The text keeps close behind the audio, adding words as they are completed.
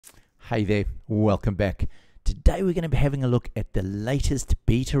Hey there, welcome back. Today we're going to be having a look at the latest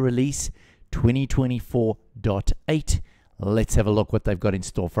beta release 2024.8. Let's have a look what they've got in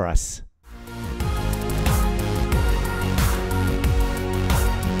store for us.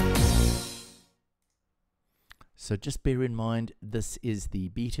 So just bear in mind, this is the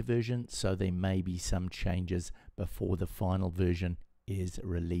beta version, so there may be some changes before the final version is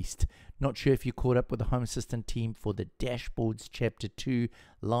released. Not sure if you caught up with the Home Assistant team for the Dashboards Chapter 2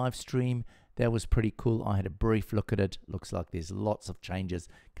 live stream. That was pretty cool. I had a brief look at it. Looks like there's lots of changes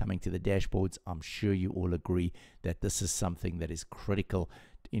coming to the dashboards. I'm sure you all agree that this is something that is critical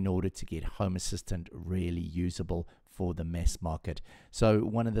in order to get Home Assistant really usable for the mass market. So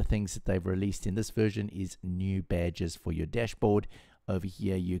one of the things that they've released in this version is new badges for your dashboard. Over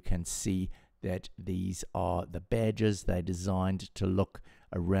here you can see that these are the badges. They're designed to look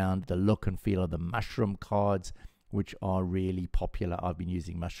around the look and feel of the Mushroom cards, which are really popular. I've been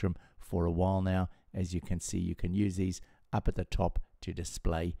using Mushroom for a while now. As you can see, you can use these up at the top to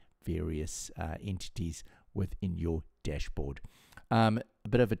display various entities within your dashboard. A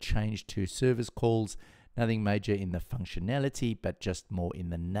bit of a change to service calls. Nothing major in the functionality, but just more in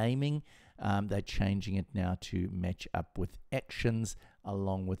the naming. They're changing it now to match up with actions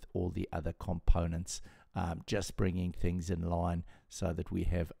along with all the other components, just bringing things in line so that we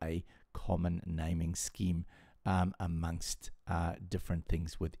have a common naming scheme amongst different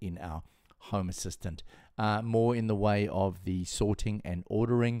things within our Home Assistant. More in the way of the sorting and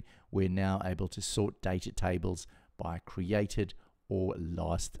ordering. We're now able to sort data tables by created or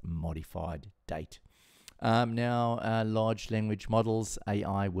last modified date. Now large language models,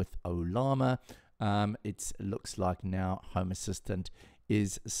 AI with Ollama. It looks like now Home Assistant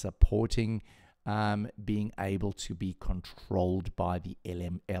is supporting being able to be controlled by the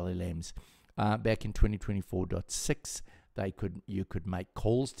LLMs. Back in 2024.6, you could make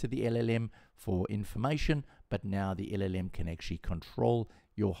calls to the LLM for information, but now the LLM can actually control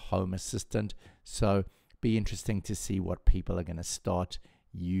your Home Assistant. So be interesting to see what people are going to start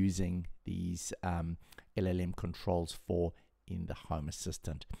using these LLM controls for in the Home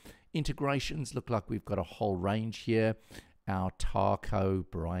Assistant. Integrations look like we've got a whole range here. Our Taco,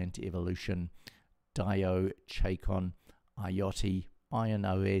 Bryant Evolution, Dio, Chacon, IoT,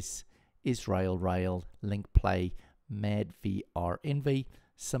 IonOS, Israel Rail, LinkPlay, Mad VR Envy,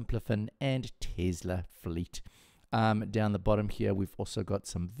 Simplifin, and Tesla Fleet. Down the bottom here, we've also got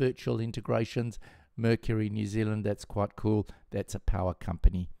some virtual integrations. Mercury New Zealand, that's quite cool. That's a power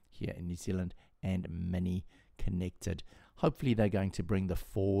company here in New Zealand, and Mini Connected. Hopefully they're going to bring the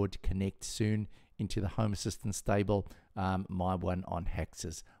Ford Connect soon into the Home Assistant stable. My one on HACS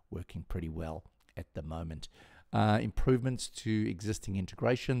is working pretty well at the moment. Improvements to existing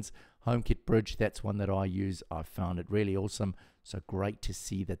integrations. HomeKit Bridge, that's one that I use. I found it really awesome. So great to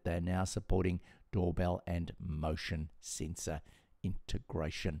see that they're now supporting doorbell and motion sensor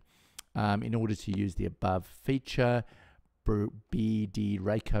integration. In order to use the above feature, BD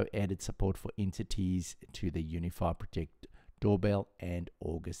Rayco added support for entities to the Unify Protect doorbell and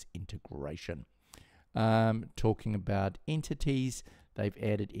August integration. Talking about entities, they've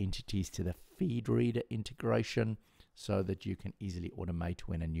added entities to the feed reader integration so that you can easily automate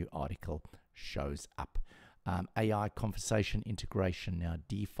when a new article shows up. AI conversation integration now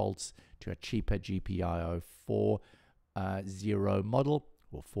defaults to a cheaper GPIO 4.0 model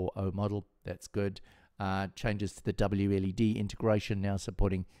or 4.0 model. That's good. Changes to the WLED integration now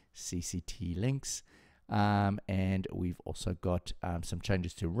supporting CCT links. And we've also got some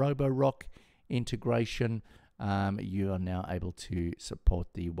changes to Roborock integration. You are now able to support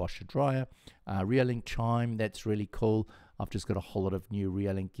the washer dryer. Reolink Chime, that's really cool. I've just got a whole lot of new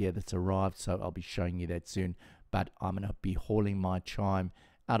Reolink gear that's arrived, so I'll be showing you that soon. But I'm going to be hauling my Chime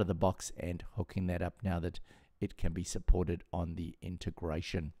out of the box and hooking that up now that it can be supported on the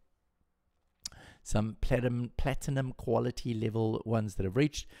integration. Some platinum quality level ones that have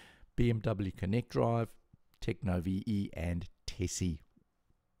reached: BMW Connect Drive, Techno VE, and Tessie.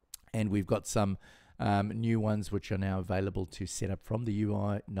 And we've got some new ones which are now available to set up from the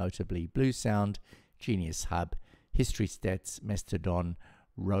UI, notably Blue Sound, Genius Hub, History Stats, Mastodon,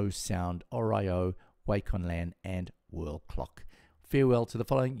 Rose Sound, Orio, Wake on LAN, and World Clock. Farewell to the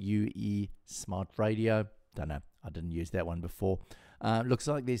following: UE Smart Radio. Don't know, I didn't use that one before. Looks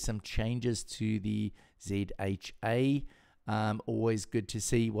like there's some changes to the ZHA. Always good to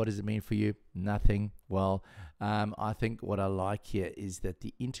see. What does it mean for you? Nothing. Well, I think what I like here is that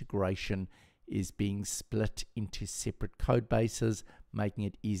the integration is being split into separate code bases, making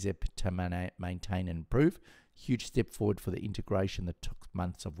it easier to maintain and improve. Huge step forward for the integration that took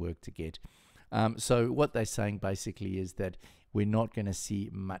months of work to get. So what they're saying basically is that we're not going to see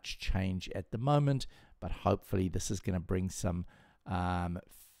much change at the moment, but hopefully this is going to bring some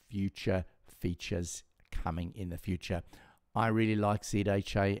future features coming in the future. I really like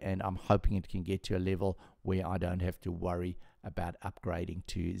ZHA, and I'm hoping it can get to a level where I don't have to worry about upgrading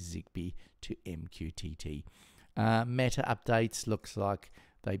to Zigbee to MQTT. Matter updates, looks like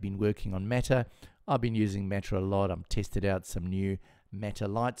they've been working on Matter. I've been using Matter a lot. I've tested out some new Matter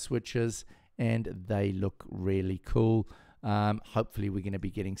light switches, and they look really cool. Hopefully we're going to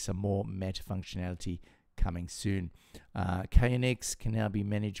be getting some more Matter functionality coming soon. KNX can now be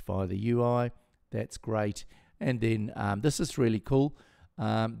managed via the UI. That's great. And then this is really cool.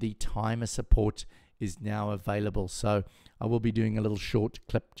 The timer support is now available. So I will be doing a little short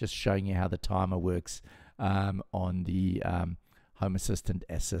clip just showing you how the timer works on the Home Assistant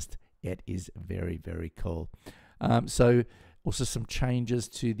Assist. It is very, very cool. So also some changes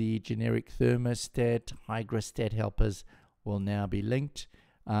to the generic thermostat. Hygrostat helpers will now be linked.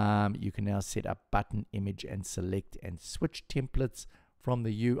 You can now set up button, image, and select and switch templates from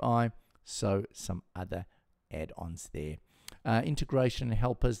the UI. So some other add-ons there. Integration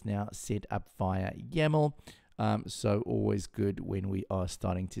helpers now set up via YAML. So always good when we are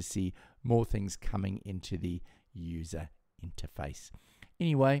starting to see more things coming into the user interface.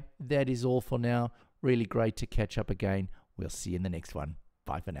 Anyway, that is all for now. Really great to catch up again. We'll see you in the next one.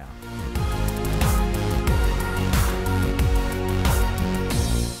 Bye for now.